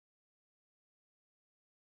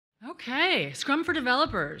Okay, Scrum for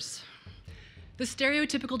developers. The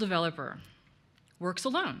stereotypical developer works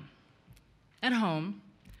alone, at home,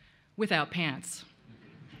 without pants.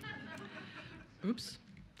 Oops.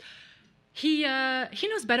 He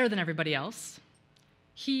knows better than everybody else.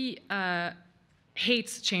 He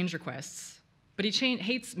hates change requests, but he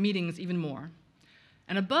hates meetings even more.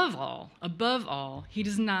 And above all, he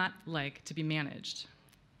does not like to be managed.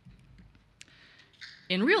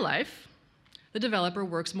 In real life, the developer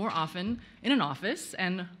works more often in an office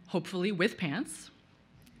and hopefully with pants.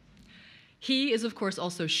 He is, of course,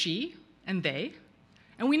 also she and they,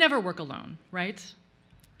 and we never work alone, right?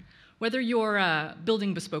 Whether you're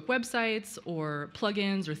building bespoke websites or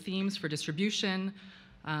plugins or themes for distribution,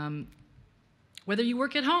 whether you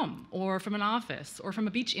work at home or from an office or from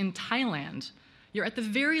a beach in Thailand, you're at the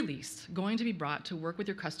very least going to be brought to work with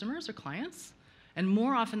your customers or clients, and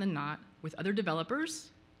more often than not, with other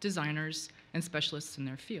developers, designers, and specialists in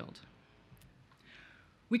their field.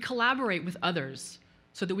 We collaborate with others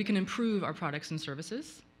so that we can improve our products and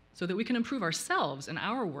services, so that we can improve ourselves and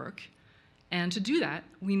our work, and to do that,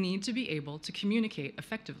 we need to be able to communicate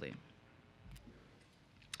effectively.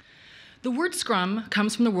 The word Scrum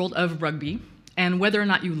comes from the world of rugby, and whether or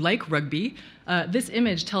not you like rugby, this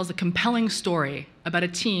image tells a compelling story about a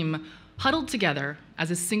team huddled together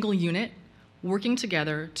as a single unit, working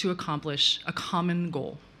together to accomplish a common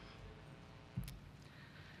goal.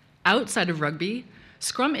 Outside of rugby,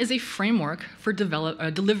 Scrum is a framework for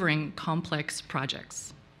delivering complex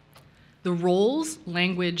projects. The roles,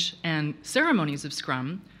 language, and ceremonies of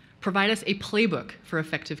Scrum provide us a playbook for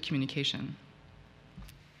effective communication.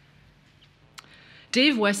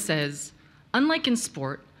 Dave West says, unlike in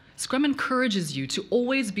sport, Scrum encourages you to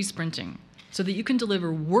always be sprinting so that you can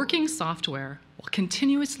deliver working software while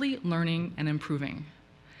continuously learning and improving.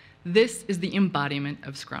 This is the embodiment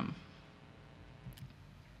of Scrum.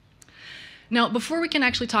 Now, before we can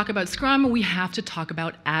actually talk about Scrum, we have to talk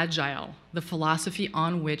about Agile, the philosophy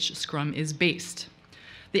on which Scrum is based.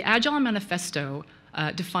 The Agile Manifesto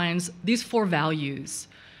defines these 4 values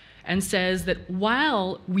and says that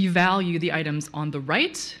while we value the items on the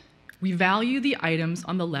right, we value the items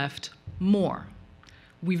on the left more.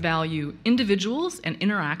 We value individuals and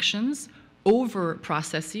interactions over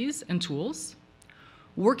processes and tools,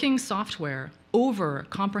 working software over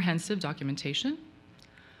comprehensive documentation,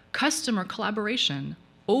 customer collaboration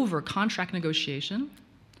over contract negotiation,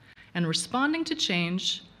 and responding to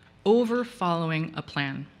change over following a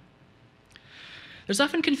plan. There's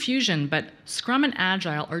often confusion, but Scrum and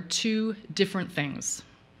Agile are 2 different things.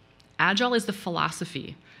 Agile is the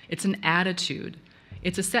philosophy. It's an attitude.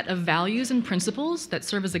 It's a set of values and principles that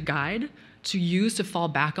serve as a guide to use to fall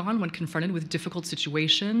back on when confronted with difficult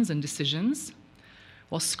situations and decisions,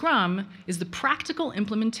 while Scrum is the practical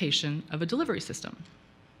implementation of a delivery system.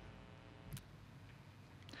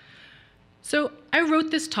 So I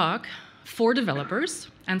wrote this talk for developers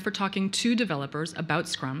and for talking to developers about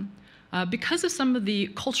Scrum because of some of the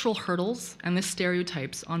cultural hurdles and the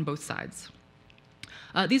stereotypes on both sides.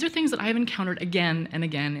 These are things that I have encountered again and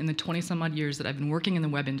again in the 20-some-odd years that I've been working in the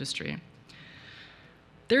web industry.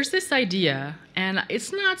 There's this idea, and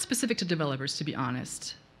it's not specific to developers, to be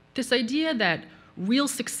honest, this idea that real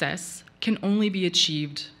success can only be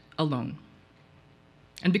achieved alone.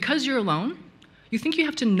 And because you're alone, you think you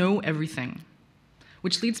have to know everything,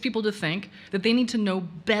 which leads people to think that they need to know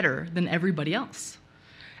better than everybody else.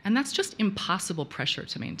 And that's just impossible pressure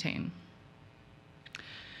to maintain.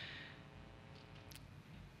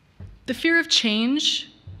 The fear of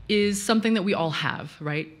change is something that we all have,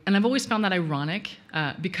 right? And I've always found that ironic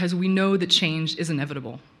because we know that change is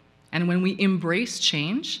inevitable. And when we embrace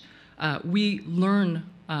change, we learn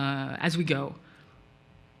as we go.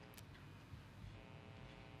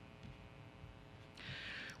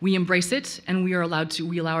 We embrace it, and we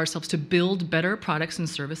allow ourselves to build better products and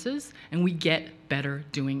services, and we get better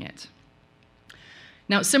doing it.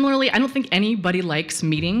 Now, similarly, I don't think anybody likes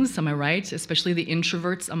meetings, am I right? Especially the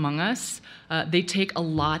introverts among us. They take a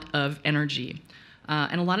lot of energy.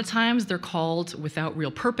 And a lot of times they're called without real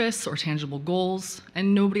purpose or tangible goals,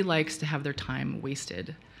 and nobody likes to have their time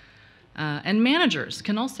wasted. And managers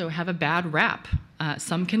can also have a bad rap.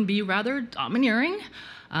 Some can be rather domineering,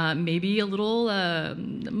 maybe a little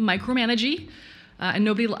micromanagey, and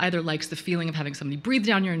nobody either likes the feeling of having somebody breathe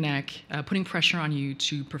down your neck, putting pressure on you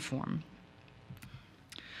to perform.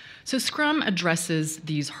 So Scrum addresses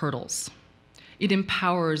these hurdles. It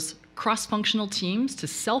empowers cross-functional teams to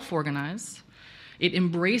self-organize. It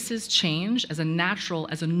embraces change as a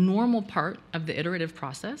normal part of the iterative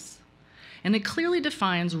process. And it clearly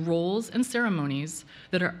defines roles and ceremonies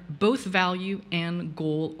that are both value and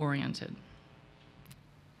goal-oriented.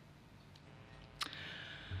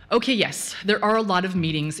 Okay, yes, there are a lot of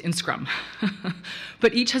meetings in Scrum,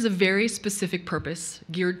 but each has a very specific purpose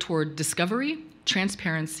geared toward discovery,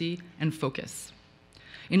 transparency, and focus.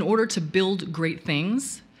 In order to build great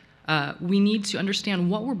things, we need to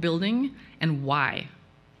understand what we're building and why.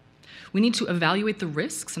 We need to evaluate the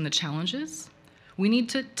risks and the challenges. We need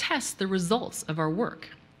to test the results of our work.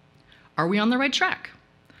 Are we on the right track?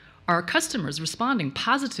 Are our customers responding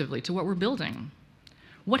positively to what we're building?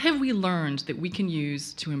 What have we learned that we can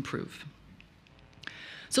use to improve?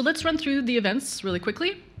 So let's run through the events really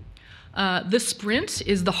quickly. The sprint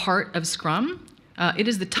is the heart of Scrum. It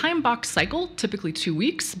is the time box cycle, typically 2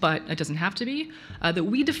 weeks, but it doesn't have to be, that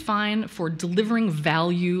we define for delivering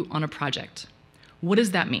value on a project. What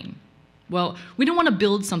does that mean? Well, we don't want to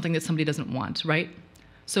build something that somebody doesn't want, right?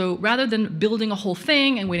 So rather than building a whole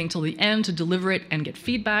thing and waiting till the end to deliver it and get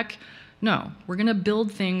feedback, no, we're going to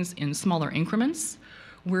build things in smaller increments.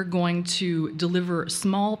 We're going to deliver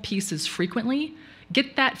small pieces frequently,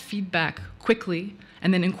 get that feedback quickly,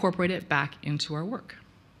 and then incorporate it back into our work.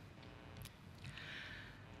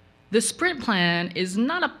 The sprint plan is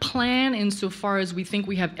not a plan insofar as we think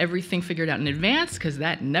we have everything figured out in advance, because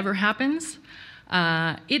that never happens.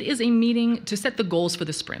 It is a meeting to set the goals for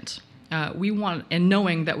the sprint. And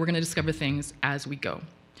knowing that we're going to discover things as we go.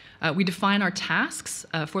 We define our tasks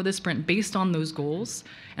for the sprint based on those goals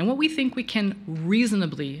and what we think we can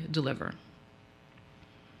reasonably deliver.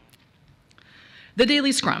 The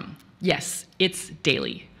daily Scrum. Yes, it's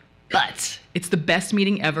daily, but it's the best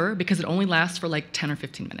meeting ever because it only lasts for like 10 or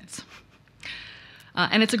 15 minutes.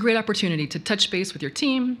 And it's a great opportunity to touch base with your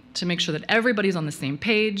team, to make sure that everybody's on the same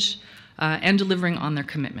page and delivering on their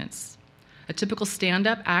commitments. A typical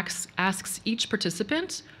stand-up asks each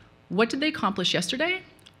participant, what did they accomplish yesterday?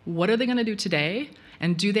 What are they going to do today?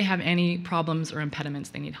 And do they have any problems or impediments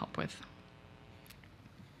they need help with?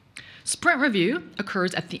 Sprint review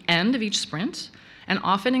occurs at the end of each sprint and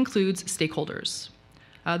often includes stakeholders.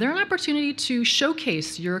 They're an opportunity to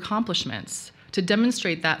showcase your accomplishments, to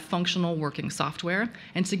demonstrate that functional working software,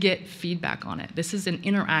 and to get feedback on it. This is an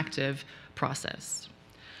interactive process.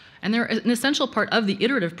 And they're an essential part of the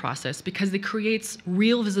iterative process because it creates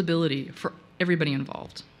real visibility for everybody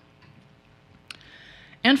involved.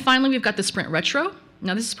 And finally, we've got the sprint retro.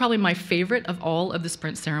 Now, this is probably my favorite of all of the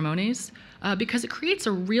sprint ceremonies because it creates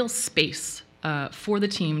a real space for the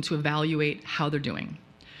team to evaluate how they're doing.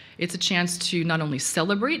 It's a chance to not only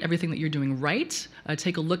celebrate everything that you're doing right,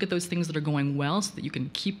 take a look at those things that are going well so that you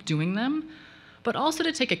can keep doing them, but also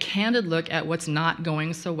to take a candid look at what's not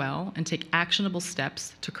going so well and take actionable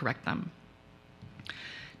steps to correct them.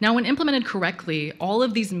 Now, when implemented correctly, all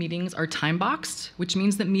of these meetings are time-boxed, which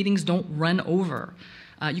means that meetings don't run over.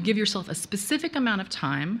 You give yourself a specific amount of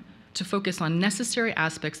time to focus on necessary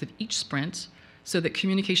aspects of each sprint so that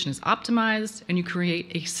communication is optimized and you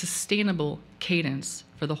create a sustainable cadence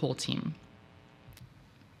for the whole team.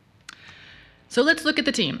 So let's look at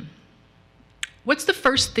the team. What's the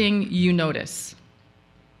first thing you notice?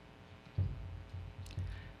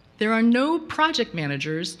 There are no project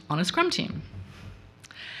managers on a Scrum team.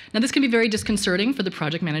 Now, this can be very disconcerting for the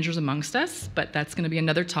project managers amongst us, but that's going to be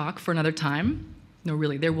another talk for another time. No,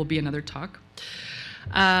 really, there will be another talk.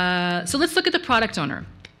 So let's look at the product owner.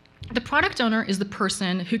 The product owner is the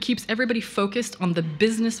person who keeps everybody focused on the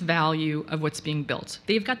business value of what's being built.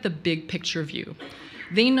 They've got the big picture view.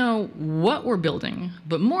 They know what we're building,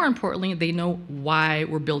 but more importantly, they know why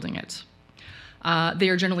we're building it. They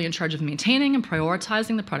are generally in charge of maintaining and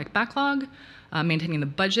prioritizing the product backlog, maintaining the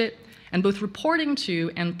budget, and both reporting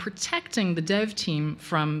to and protecting the dev team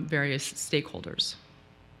from various stakeholders.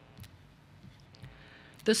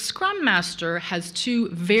 The Scrum Master has two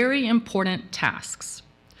very important tasks.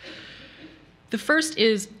 The first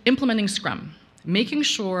is implementing Scrum, making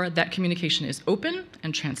sure that communication is open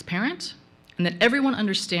and transparent, and that everyone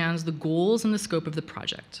understands the goals and the scope of the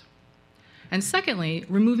project. And secondly,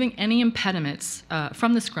 removing any impediments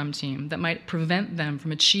from the Scrum team that might prevent them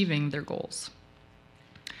from achieving their goals.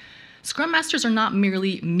 Scrum Masters are not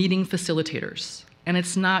merely meeting facilitators, and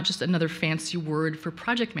it's not just another fancy word for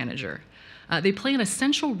project manager. They play an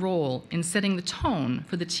essential role in setting the tone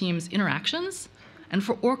for the team's interactions and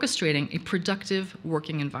for orchestrating a productive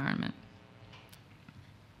working environment.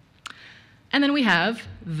 And then we have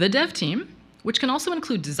the dev team, which can also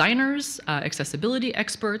include designers, accessibility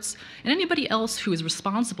experts, and anybody else who is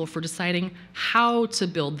responsible for deciding how to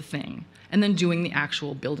build the thing and then doing the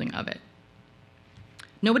actual building of it.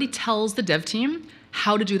 Nobody tells the dev team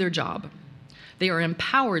how to do their job. They are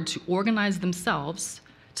empowered to organize themselves,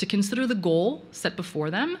 to consider the goal set before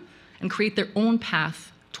them, and create their own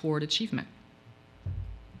path toward achievement.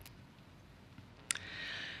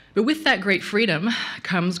 But with that great freedom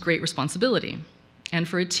comes great responsibility. And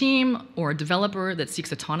for a team or a developer that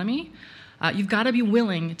seeks autonomy, you've got to be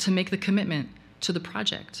willing to make the commitment to the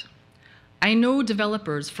project. I know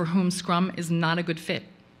developers for whom Scrum is not a good fit,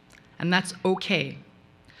 and that's okay.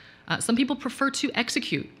 Some people prefer to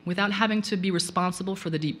execute without having to be responsible for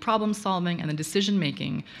the deep problem solving and the decision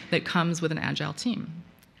making that comes with an agile team.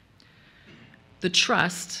 The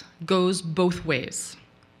trust goes both ways.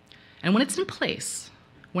 And when it's in place,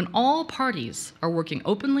 when all parties are working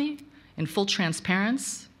openly, in full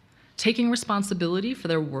transparency, taking responsibility for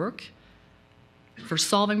their work, for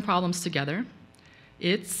solving problems together,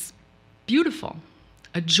 it's beautiful,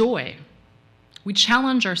 a joy. We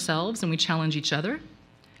challenge ourselves and we challenge each other,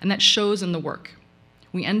 and that shows in the work.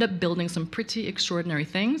 We end up building some pretty extraordinary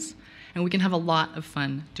things, and we can have a lot of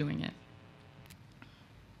fun doing it.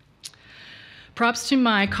 Props to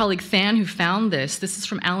my colleague Than, who found this. This is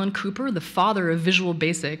from Alan Cooper, the father of Visual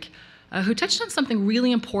Basic, who touched on something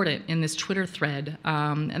really important in this Twitter thread,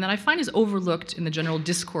 and that I find is overlooked in the general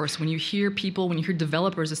discourse when you hear people, when you hear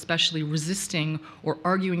developers especially, resisting or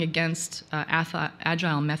arguing against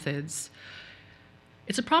agile methods.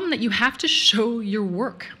 It's a problem that you have to show your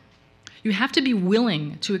work. You have to be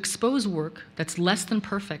willing to expose work that's less than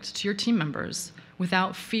perfect to your team members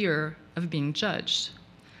without fear of being judged.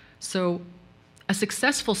 So a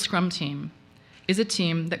successful Scrum team is a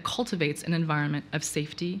team that cultivates an environment of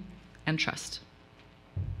safety and trust.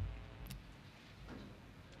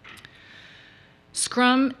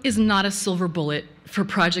 Scrum is not a silver bullet for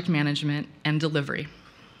project management and delivery.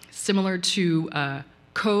 Similar to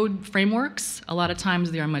code frameworks, a lot of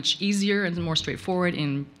times they are much easier and more straightforward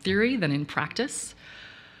in theory than in practice.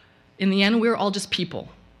 In the end, we're all just people,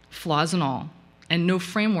 flaws and all, and no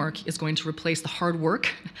framework is going to replace the hard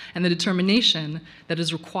work and the determination that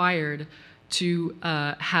is required to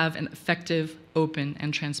have an effective, open,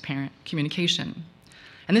 and transparent communication.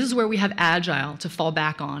 And this is where we have Agile to fall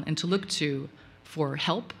back on and to look to for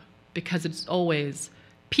help, because it's always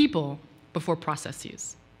people before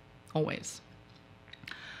processes, always.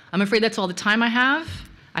 I'm afraid that's all the time I have.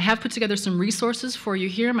 I have put together some resources for you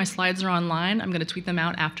here. My slides are online. I'm going to tweet them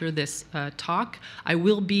out after this talk. I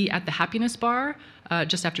will be at the Happiness Bar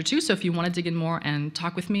just after 2, so if you want to dig in more and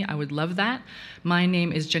talk with me, I would love that. My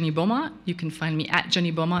name is Jenny Beaumont. You can find me at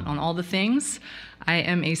Jenny Beaumont on all the things. I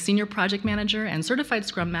am a senior project manager and certified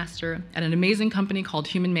Scrum Master at an amazing company called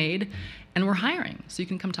Human Made, and we're hiring, so you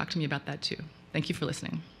can come talk to me about that too. Thank you for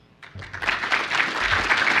listening.